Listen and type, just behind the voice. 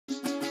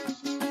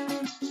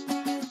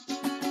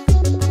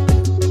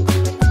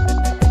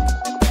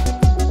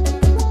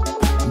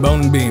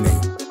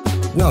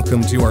Bonbini.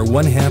 Welcome to our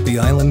one happy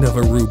island of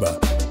Aruba,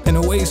 an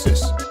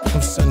oasis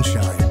of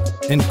sunshine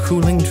and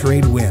cooling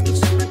trade winds,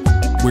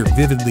 where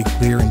vividly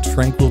clear and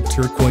tranquil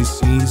turquoise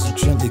seas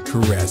gently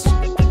caress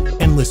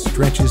endless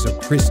stretches of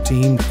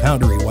pristine,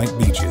 powdery white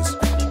beaches.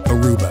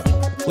 Aruba,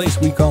 a place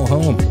we call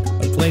home,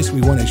 a place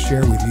we want to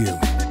share with you,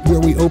 where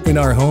we open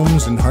our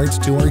homes and hearts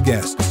to our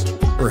guests,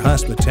 where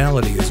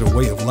hospitality is a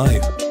way of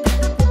life.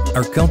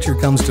 Our culture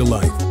comes to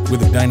life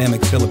with a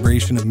dynamic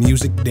celebration of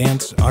music,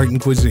 dance, art, and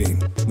cuisine,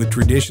 with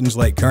traditions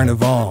like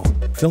Carnival,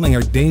 filling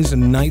our days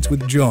and nights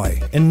with joy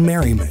and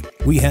merriment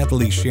we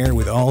happily share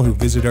with all who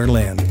visit our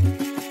land.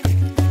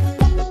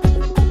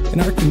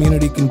 And our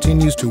community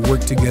continues to work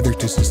together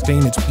to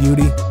sustain its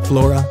beauty,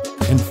 flora,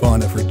 and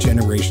fauna for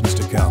generations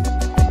to come.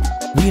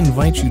 We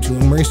invite you to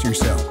immerse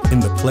yourself in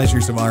the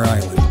pleasures of our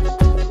island,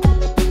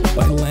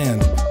 by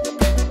land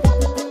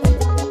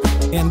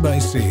and by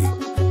sea.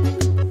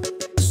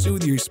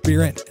 Soothe your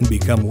spirit and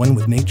become one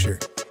with nature.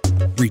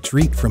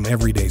 Retreat from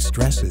everyday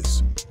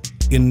stresses.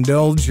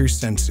 Indulge your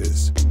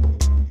senses.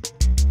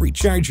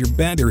 Recharge your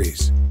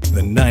batteries.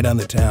 The night on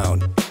the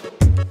town.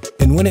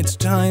 And when it's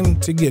time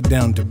to get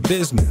down to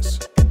business,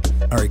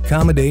 our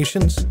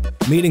accommodations,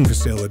 meeting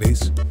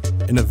facilities,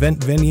 and event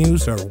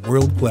venues are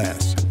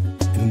world-class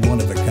and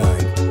one of a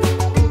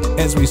kind.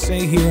 As we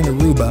say here in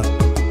Aruba,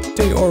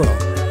 Te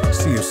Oro,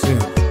 see you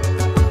soon.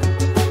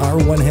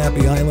 Our one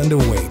happy island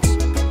awaits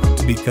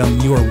to become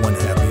your one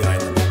happy